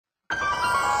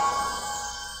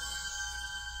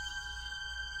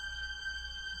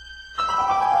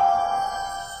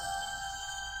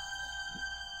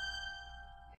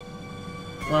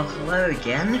Well, hello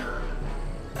again.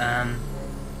 I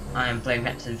am playing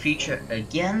Back to the Future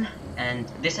again, and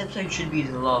this episode should be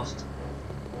the last.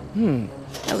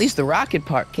 At least the rocket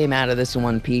part came out of this in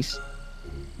one piece.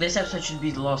 This episode should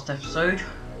be the last episode,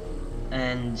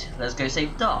 and let's go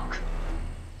save Doc.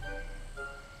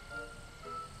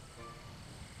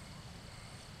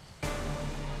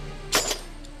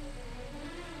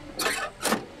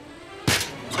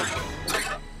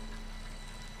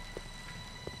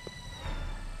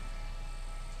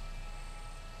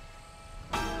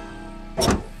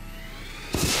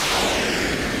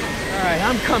 Alright,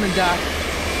 I'm coming, Doc.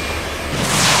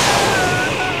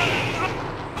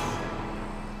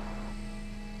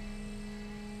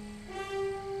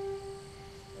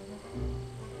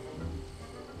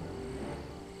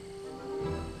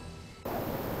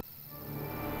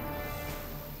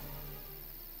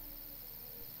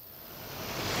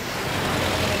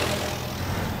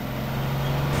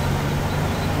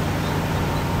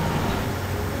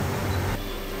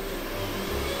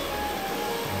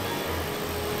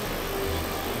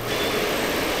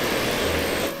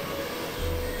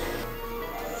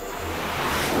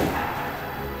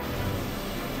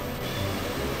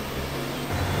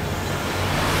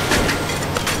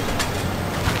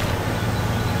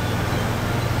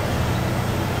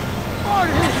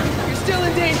 You're still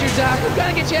in danger, Doc. We've got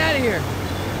to get you out of here.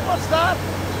 What's that?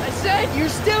 I said you're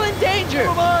still in danger.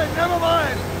 Never mind, never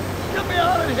mind. Get me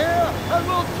out of here, and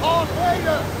we'll talk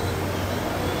later.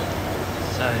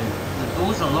 So, the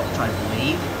doors are locked, I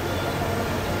believe.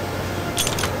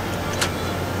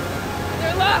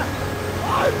 They're locked.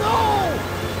 I know!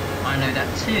 I know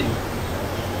that too.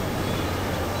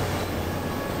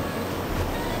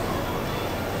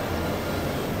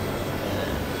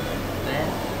 There.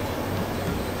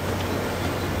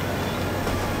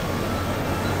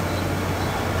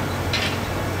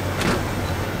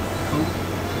 Cool.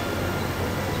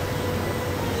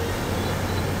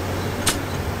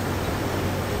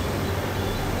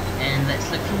 And let's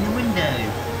look from the window.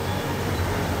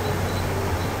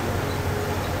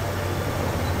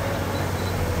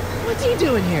 What's he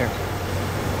doing here?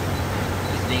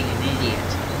 He's being an idiot.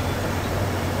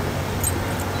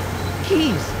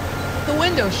 Keys. The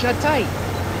window's shut tight.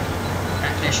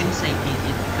 Actually, I shouldn't say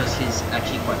idiot because he's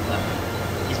actually quite clever.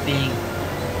 He's being...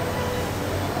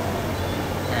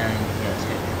 And yeah, let's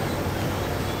go.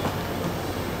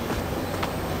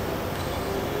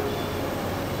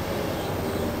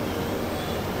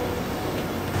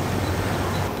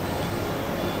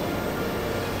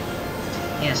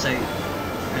 Yeah, so,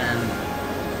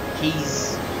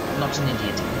 he's not an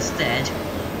idiot. Instead,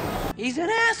 He's an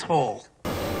asshole.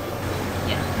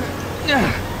 yeah.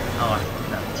 Oh, I forgot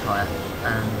about the tire.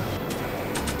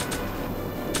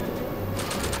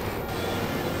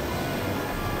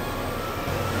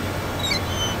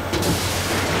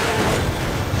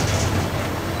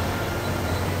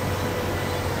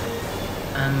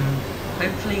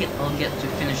 Hopefully I'll get to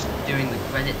finish doing the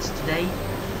credits today.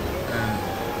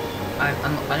 I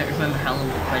don't remember how long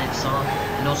the credits are,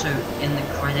 and also in the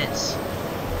credits,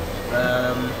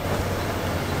 there's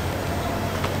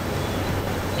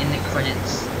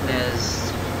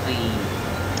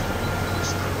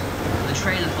the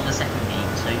trailer for the second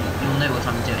game, so you'll know what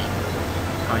I'm doing,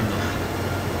 kind of.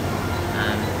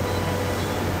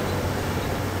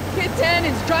 Kid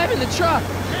Tannen's driving the truck.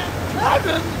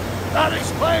 Kevin! That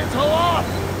explains a lot!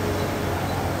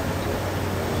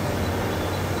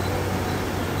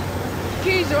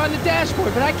 Keys are on the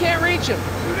dashboard, but I can't reach them.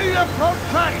 You need a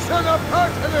protraction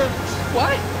appurtenance!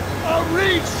 What? A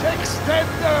reach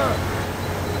extender!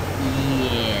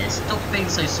 Yeah, stop being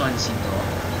so sciencey, Doc.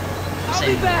 I'll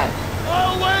be back.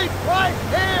 I'll wait right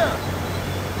here!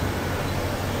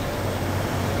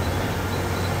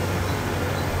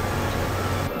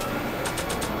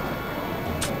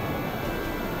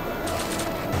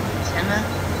 Antenna.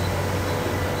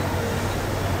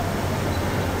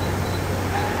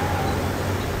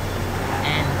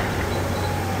 And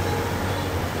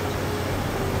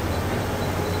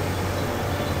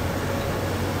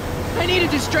I need a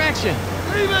distraction.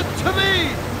 Leave it to me!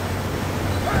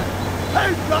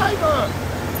 Hey, driver!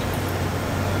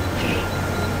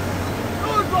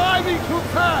 You're driving too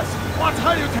fast! What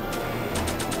are you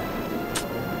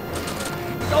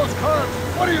Those curves!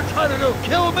 What are you trying to do?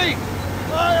 Kill me?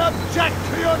 I object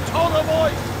to your tone of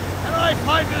voice, and I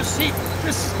find this seat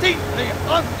distinctly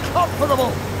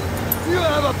uncomfortable. Do you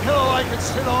have a pillow I can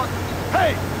sit on?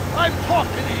 Hey, I'm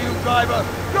talking to you, driver.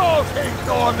 Don't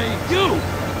ignore me. You!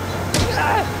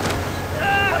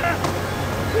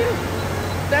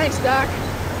 Thanks, Doc.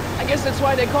 I guess that's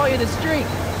why they call you the Streak.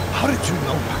 How did you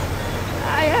know that?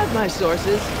 I have my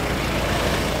sources.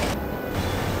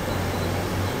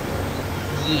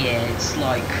 Yeah, it's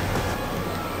like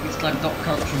Doc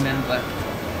can't remember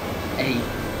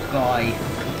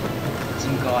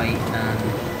some guy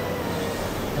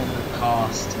from the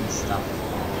past and stuff.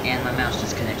 And my mouse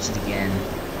disconnected again,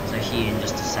 so here in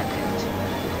just a second.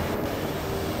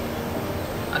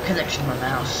 I connected my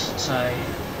mouse, so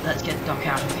let's get Doc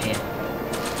out of here.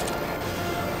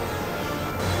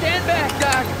 Stand back,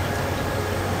 Doc!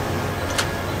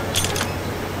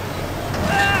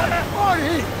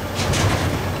 Marty!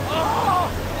 Oh!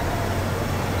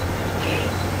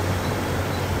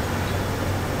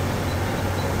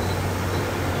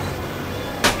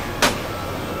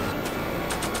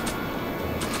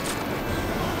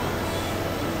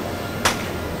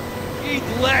 Eat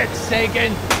lead,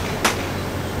 Sagan!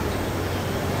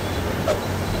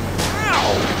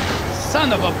 Ow!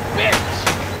 Son of a bitch!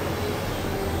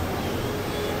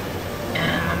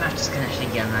 My mouse disconnected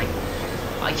again.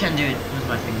 I can do it with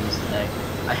my fingers though.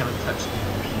 I haven't touched the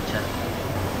computer.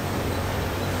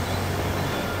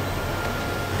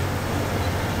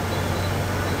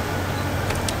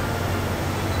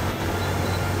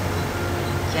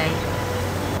 Okay.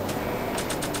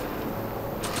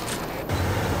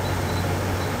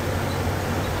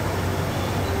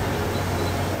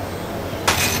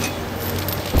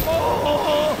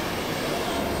 Oh!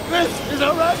 This is a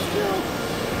rescue!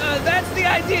 That's the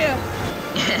idea!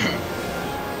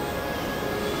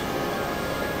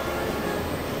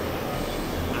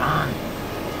 Come on.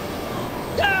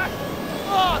 Doc!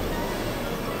 Oh!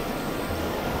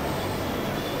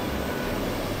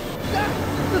 Doc,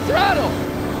 the throttle!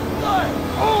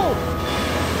 Oh!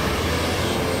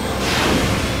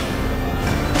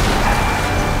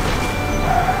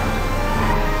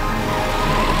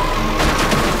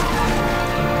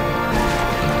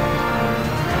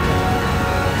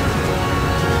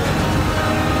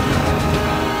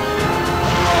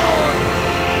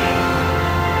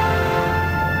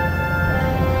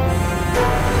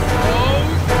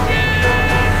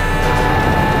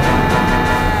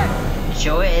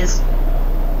 Sure is.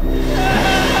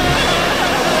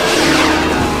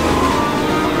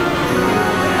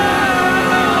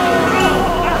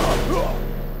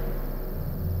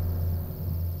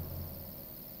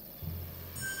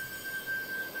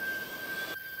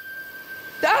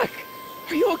 Doc!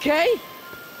 Are you okay?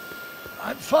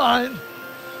 I'm fine.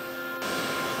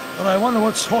 But I wonder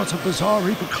what sorts of bizarre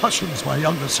repercussions my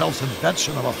younger self's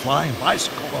invention of a flying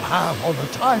bicycle will have on the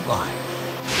timeline.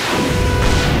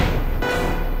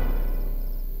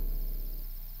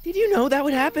 Did you know that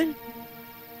would happen?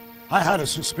 I had a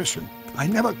suspicion. I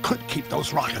never could keep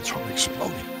those rockets from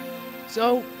exploding.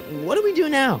 So, what do we do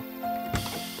now?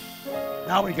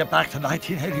 Now we get back to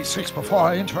 1986 before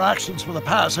our interactions with the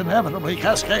past inevitably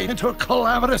cascade into a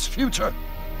calamitous future.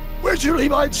 Where'd you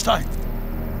leave Einstein?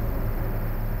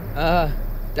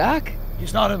 Doc?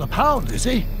 He's not in the pound, is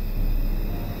he?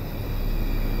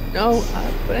 No,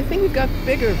 but I think we've got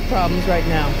bigger problems right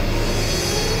now.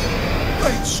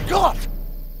 Great Scott!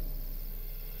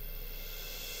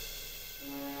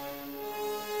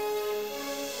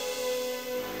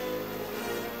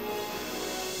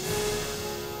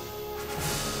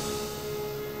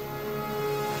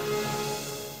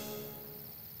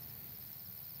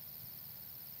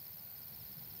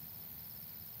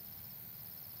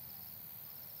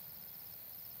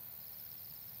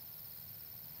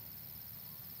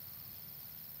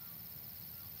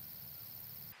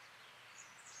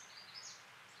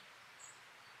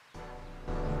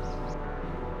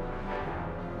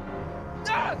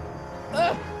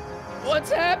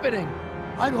 What's happening?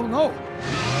 I don't know.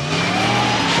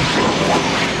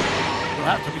 We'll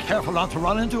have to be careful not to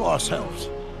run into ourselves.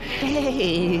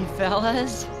 Hey,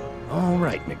 fellas. All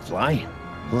right, McFly.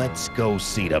 Let's go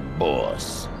see the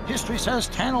boss. History says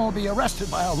Tanner will be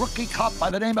arrested by a rookie cop by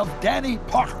the name of Danny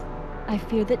Parker. I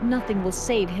fear that nothing will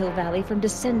save Hill Valley from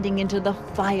descending into the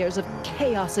fires of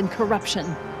chaos and corruption.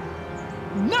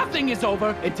 Nothing is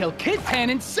over until Kid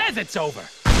Tannen says it's over!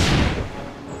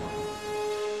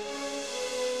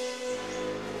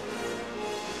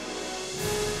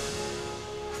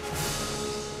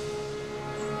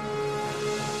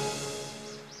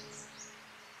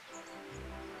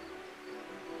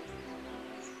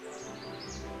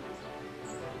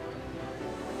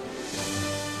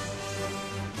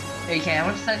 Okay, I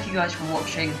want to thank you guys for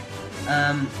watching.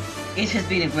 It has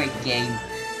been a great game.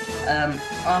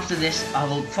 After this, I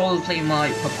will probably play my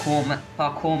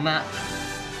parkour map,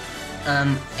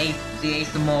 the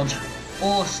 8th mod,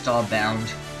 or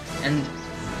Starbound. And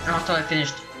after I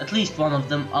finished at least one of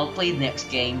them, I'll play the next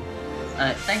game.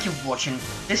 Thank you for watching.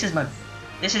 This is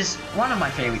one of my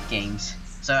favorite games,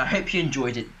 so I hope you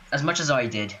enjoyed it as much as I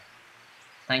did.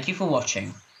 Thank you for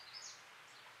watching.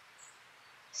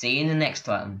 See you in the next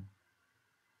one.